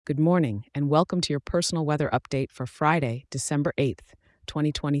Good morning, and welcome to your personal weather update for Friday, December 8th,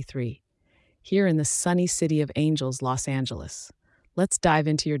 2023, here in the sunny city of Angels, Los Angeles. Let's dive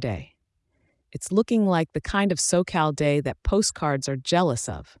into your day. It's looking like the kind of SoCal day that postcards are jealous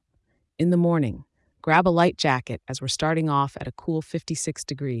of. In the morning, grab a light jacket as we're starting off at a cool 56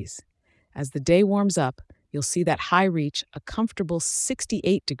 degrees. As the day warms up, you'll see that high reach a comfortable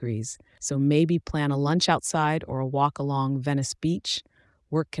 68 degrees, so maybe plan a lunch outside or a walk along Venice Beach.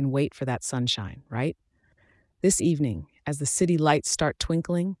 Work can wait for that sunshine, right? This evening, as the city lights start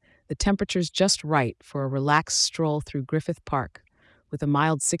twinkling, the temperature's just right for a relaxed stroll through Griffith Park, with a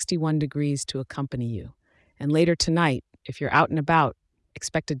mild 61 degrees to accompany you. And later tonight, if you're out and about,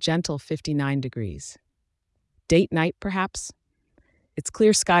 expect a gentle 59 degrees. Date night, perhaps? It's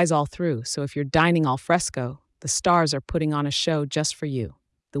clear skies all through, so if you're dining al fresco, the stars are putting on a show just for you.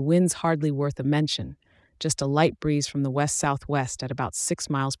 The wind's hardly worth a mention, just a light breeze from the west-southwest at about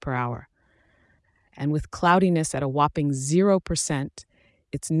 6 miles per hour. And with cloudiness at a whopping 0%,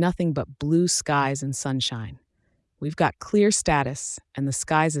 it's nothing but blue skies and sunshine. We've got clear status, and the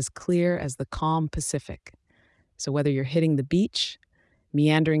sky's as clear as the calm Pacific. So whether you're hitting the beach,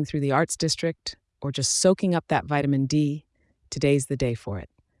 meandering through the arts district, or just soaking up that vitamin D, today's the day for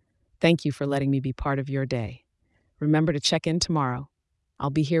it. Thank you for letting me be part of your day. Remember to check in tomorrow. I'll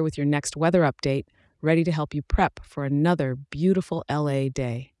be here with your next weather update, ready to help you prep for another beautiful LA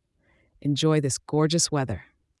day. Enjoy this gorgeous weather.